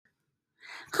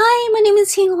Hi, my name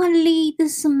is Xinghua Li.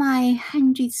 This is my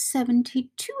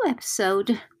 172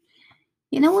 episode.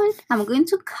 You know what? I'm going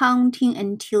to counting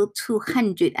until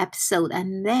 200 episode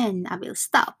and then I will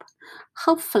stop.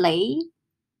 Hopefully,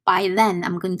 by then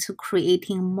I'm going to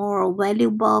creating more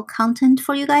valuable content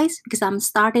for you guys because I'm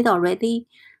started already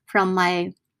from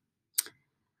my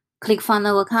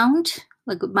ClickFunnels account,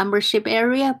 like membership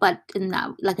area. But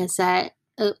now, like I said,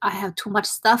 I have too much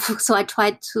stuff, so I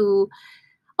try to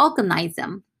organize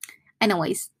them.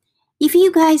 Anyways, if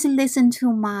you guys listen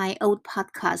to my old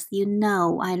podcast, you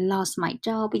know I lost my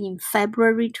job in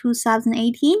February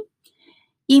 2018.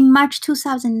 In March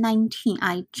 2019,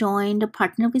 I joined a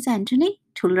partner with Anthony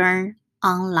to learn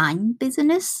online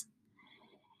business.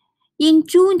 In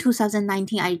June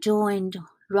 2019, I joined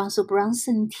Russell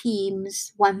Brunson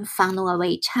team's One Funnel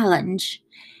Away challenge.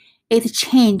 It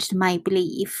changed my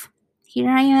belief.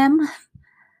 Here I am.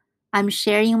 I'm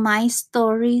sharing my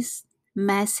stories,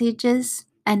 messages,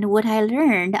 and what I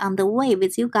learned on the way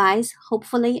with you guys.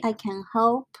 Hopefully, I can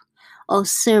help or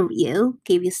serve you,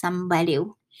 give you some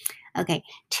value. Okay,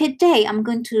 today I'm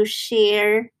going to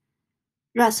share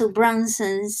Russell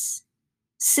Brunson's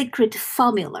secret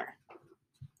formula.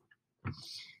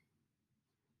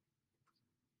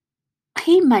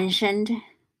 He mentioned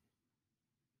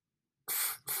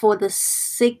for the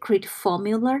secret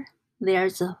formula,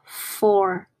 there's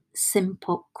four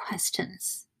simple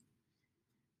questions.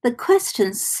 The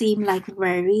questions seem like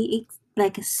very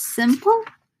simple,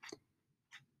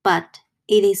 but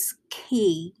it is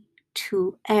key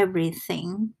to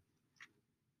everything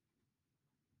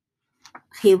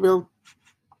he will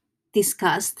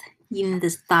discuss in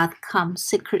this .com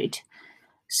secret.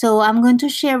 So I'm going to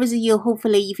share with you,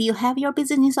 hopefully, if you have your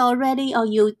business already or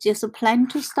you just plan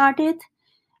to start it,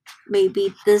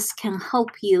 maybe this can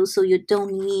help you so you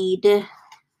don't need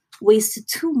waste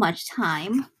too much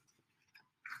time.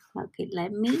 Okay,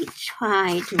 let me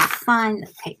try to find,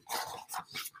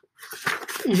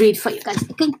 read for you guys.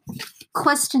 Okay,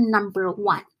 question number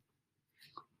 1.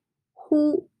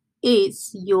 Who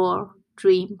is your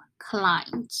dream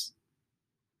client?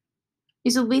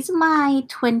 So with my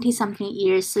 20-something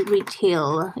years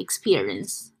retail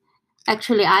experience,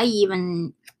 actually I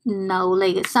even know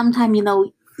like sometimes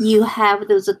you have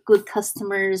those good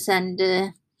customers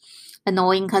and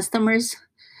annoying customers.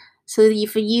 So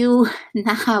if you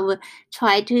now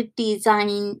try to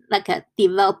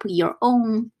develop your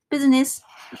own business,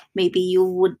 maybe you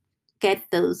would get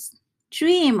those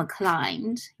dream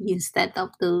clients instead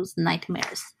of those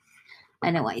nightmares.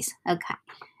 Anyways, okay.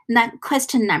 Now,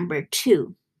 question number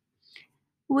 2.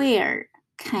 Where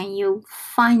can you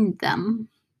find them?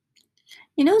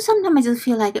 Sometimes I just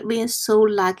feel like we are so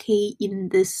lucky in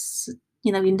this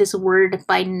world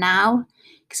by now,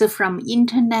 because from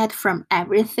internet, from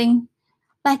everything.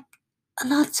 Like a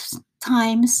lot of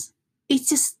times, it's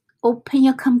just open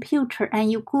your computer and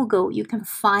you Google, you can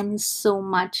find so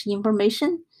much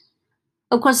information.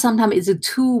 Of course, sometimes it's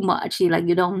too much, like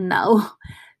you don't know.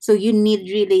 So you need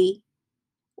really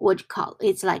what you call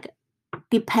it's like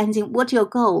depending what your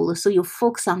goal. So you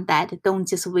focus on that. Don't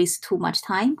just waste too much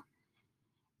time.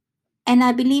 And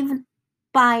I believe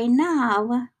by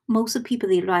now most people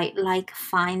they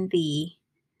find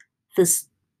this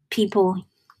people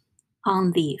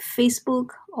on the Facebook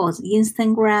or the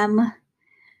Instagram,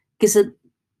 because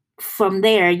from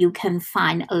there you can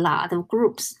find a lot of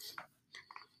groups.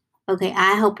 Okay,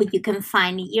 I hope you can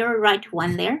find your right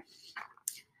one there.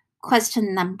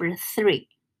 Question number 3.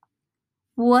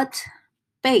 What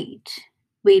bait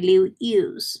will you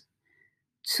use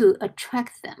to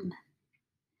attract them?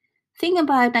 Think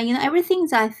about that. Everything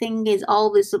I think is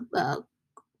always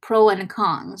pro and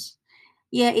cons.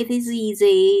 Yeah, it is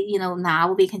easy.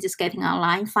 Now we can just get in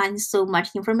online, find so much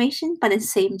information, but at the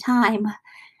same time,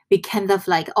 we kind of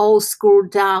like all scroll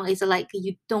down. It's like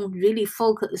you don't really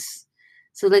focus.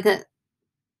 So like a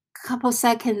couple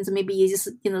seconds, maybe you just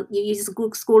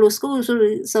scroll.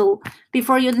 So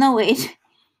before you know it,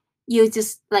 you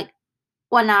just like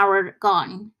 1 hour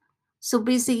gone. So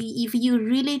basically, if you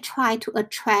really try to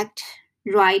attract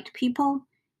right people,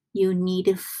 you need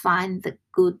to find the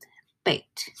good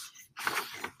bait.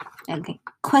 Okay.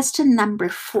 Question number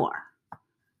 4.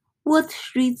 What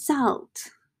result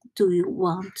do you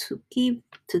want to give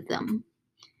to them?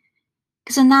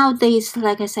 Because nowadays,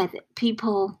 like I said,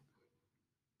 people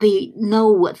they know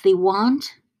what they want.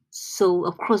 So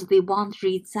of course they want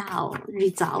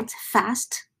result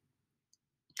fast.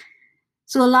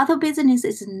 So a lot of business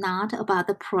is not about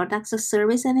the products or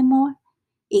service anymore.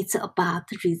 It's about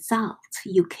the results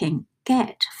you can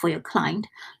get for your client.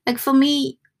 Like for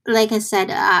me, like I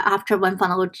said, after one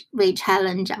funnel way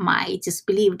challenge, my just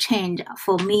belief changed.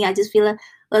 For me, I just feel like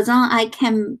as long I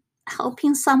can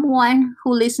helping someone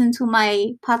who listen to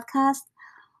my podcast,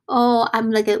 or I'm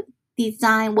like a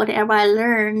design whatever I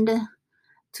learned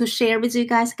to share with you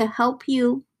guys can help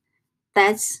you.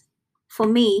 That's for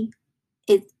me.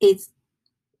 It's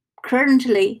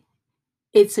currently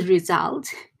it's a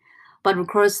result. But of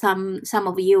course, some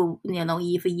of you,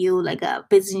 if you like a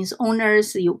business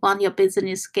owners, you want your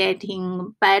business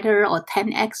getting better or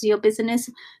 10x your business.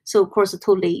 So of course, a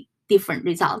totally different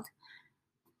result.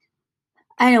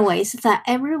 Anyways, that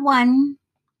everyone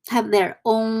have their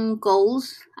own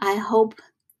goals. I hope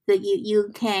that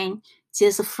you can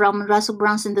just from Russell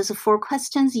Brunson, there's 4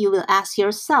 questions you will ask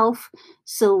yourself,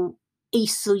 so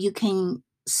you can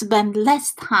spend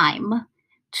less time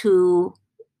to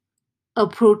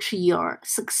approach your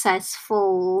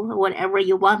successful whatever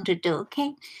you want to do.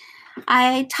 Okay,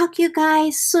 I talk you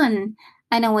guys soon.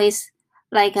 Anyways,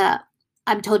 like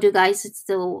I've told you guys,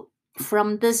 so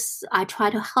from this I try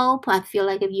to help. I feel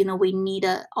like we need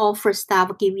to offer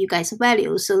stuff, give you guys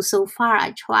value. So far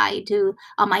I try to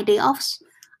on my day offs,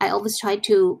 I always try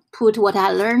to put what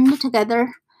I learned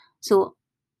together. So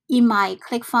in my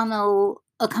ClickFunnels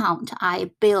account,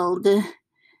 I build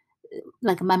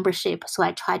like a membership. So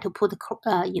I try to put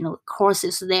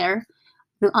courses there.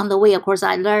 On the way, of course,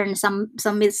 I learned some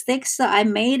mistakes that I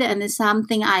made and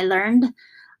something I learned.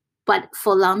 But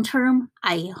for long term,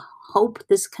 I hope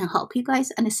this can help you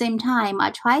guys. At the same time,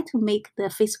 I try to make the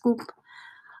Facebook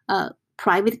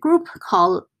private group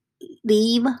called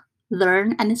Live,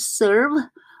 Learn, and Serve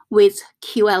with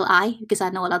QLI, because I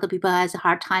know a lot of people has a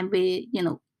hard time with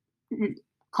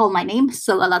call my name,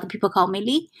 so a lot of people call me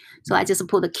Lee. So I just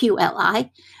put the QLI.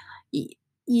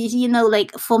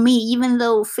 Like for me, even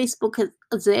though Facebook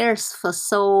is there for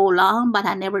so long, but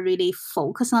I never really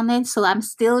focus on it. So I'm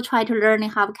still trying to learn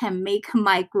how I can make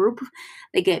my group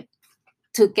like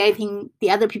to getting the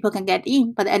other people can get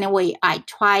in. But anyway, I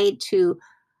try to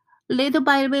little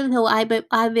by little,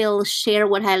 I will share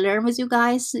what I learned with you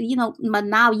guys. But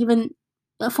now even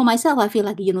for myself, I feel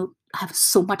like I have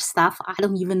so much stuff. I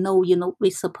don't even know.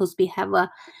 We're supposed to have a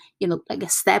like a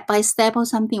step by step or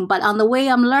something. But on the way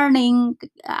I'm learning,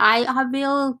 I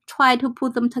will try to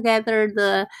put them together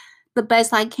the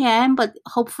best I can. But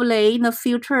hopefully in the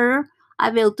future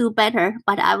I will do better.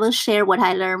 But I will share what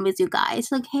I learned with you guys.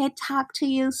 Okay, talk to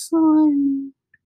you soon.